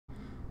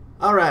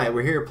Alright,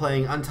 we're here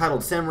playing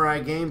Untitled Samurai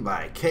game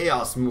by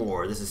Chaos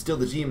Moore. This is still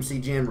the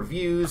GMC Jam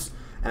reviews,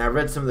 and I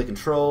read some of the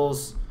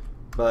controls,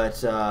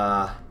 but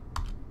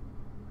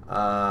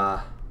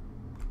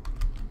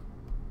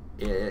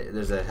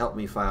there's a help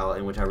me file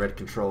in which I read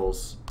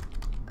controls.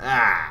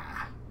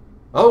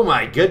 Oh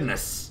my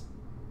goodness!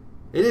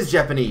 It is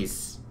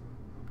Japanese.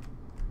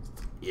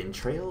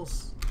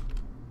 Entrails?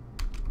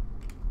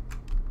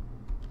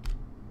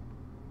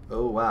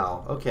 Oh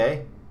wow,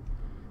 okay.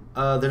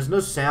 There's no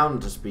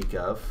sound to speak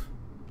of.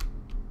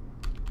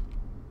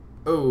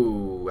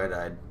 Oh, I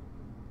died.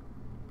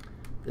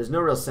 There's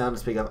no real sound to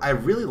speak of. I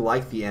really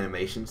like the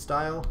animation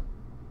style,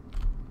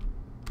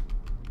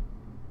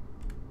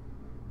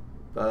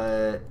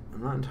 but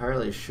I'm not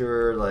entirely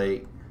sure,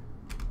 like...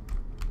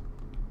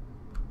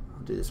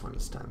 I'll do this one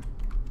this time.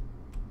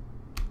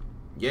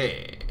 Yeah!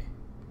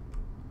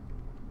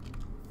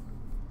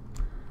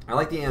 I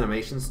like the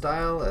animation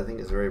style. I think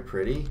it's very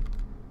pretty.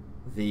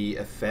 The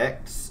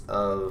effects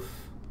of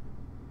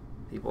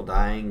people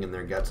dying and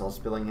their guts all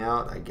spilling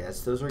out, I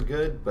guess those are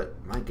good, but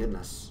my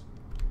goodness.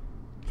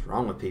 What's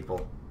wrong with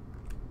people?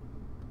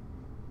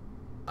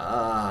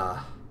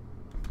 Alright,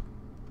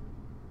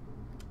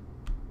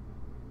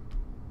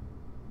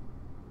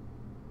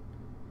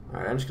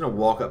 I'm just gonna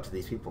walk up to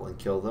these people and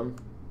kill them.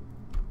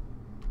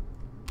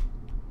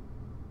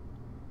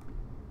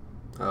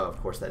 Oh,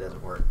 of course that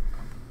doesn't work.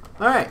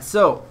 Alright,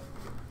 so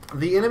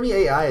the enemy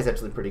AI is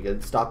actually pretty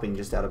good, stopping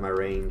just out of my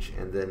range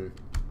and then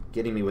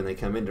getting me when they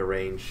come into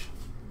range.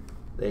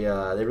 They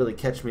really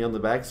catch me on the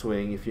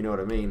backswing, if you know what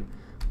I mean.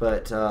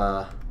 But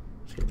I'm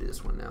just gonna do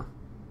this one now.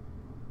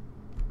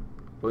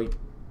 Wait.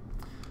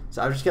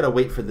 So I've just gotta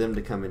wait for them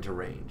to come into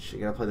range.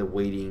 You gotta play the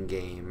waiting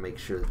game, make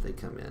sure that they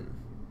come in.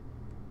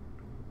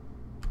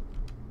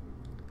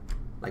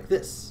 Like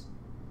this.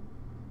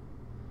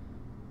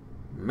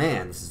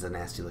 Man, this is a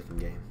nasty looking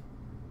game.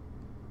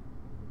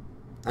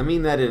 I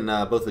mean that in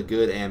both a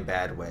good and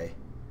bad way.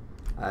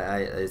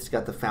 It's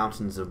got the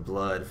fountains of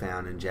blood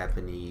found in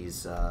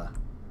Japanese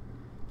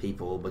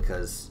people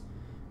because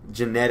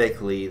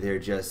genetically they're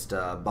just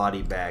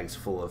body bags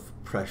full of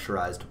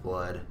pressurized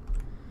blood,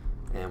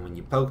 and when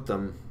you poke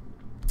them,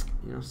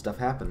 you know, stuff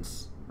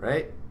happens,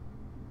 right?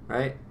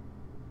 Right?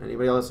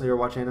 Anybody else here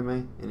watch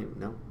anime?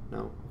 No?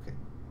 No? Okay.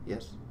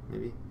 Yes?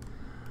 Maybe?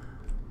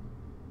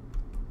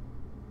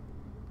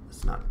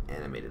 It's not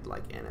animated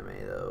like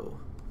anime though.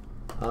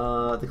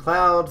 The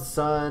cloud, the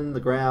sun, the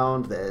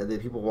ground, the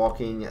people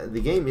walking. The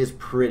game is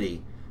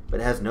pretty, but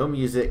it has no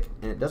music,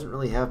 and it doesn't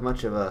really have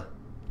much of a...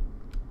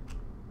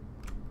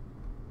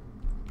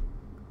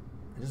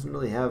 It doesn't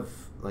really have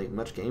like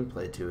much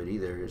gameplay to it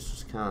either. It's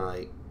just kind of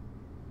like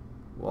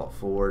walk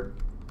forward,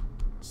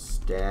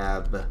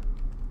 stab.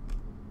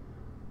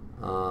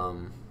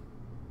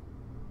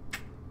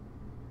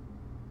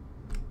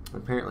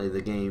 Apparently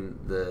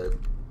the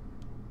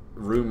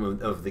room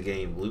of the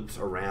game loops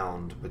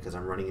around because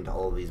I'm running into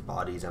all of these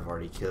bodies I've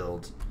already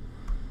killed.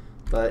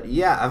 But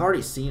yeah, I've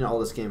already seen all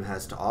this game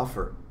has to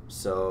offer,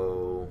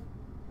 so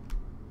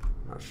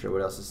not sure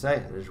what else to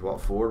say. I just walk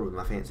forward with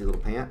my fancy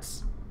little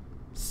pants,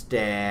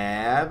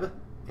 stab,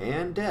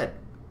 and dead.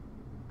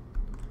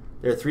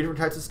 There are 3 different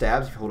types of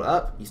stabs. If you hold it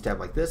up, you stab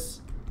like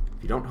this.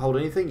 If you don't hold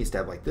anything, you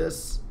stab like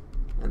this,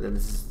 and then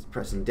this is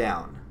pressing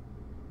down.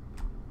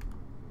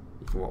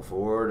 You can walk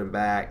forward and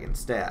back and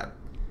stab.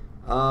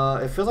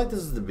 It feels like this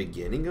is the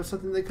beginning of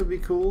something that could be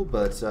cool,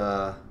 but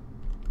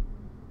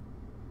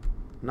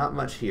not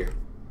much here.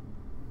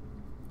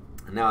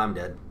 And now I'm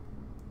dead.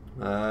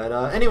 But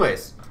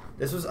anyways,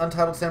 this was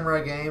Untitled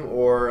Samurai Game,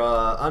 or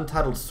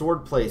Untitled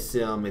Swordplay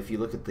Sim if you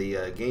look at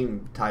the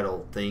game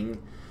title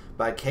thing,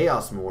 by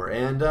Chaos Moore,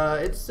 and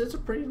it's a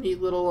pretty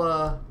neat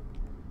little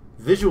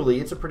visually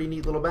it's a pretty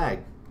neat little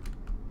bag.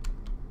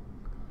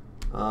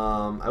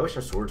 I wish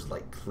our swords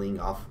like clang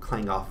off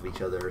of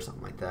each other or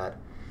something like that.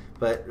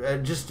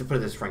 But just to put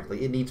this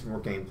frankly, it needs more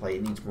gameplay.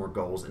 It needs more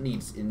goals. It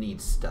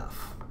needs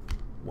stuff,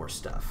 more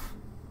stuff.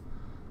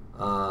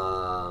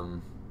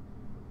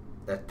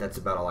 That's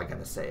about all I got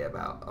to say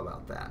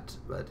about that.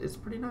 But it's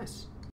pretty nice.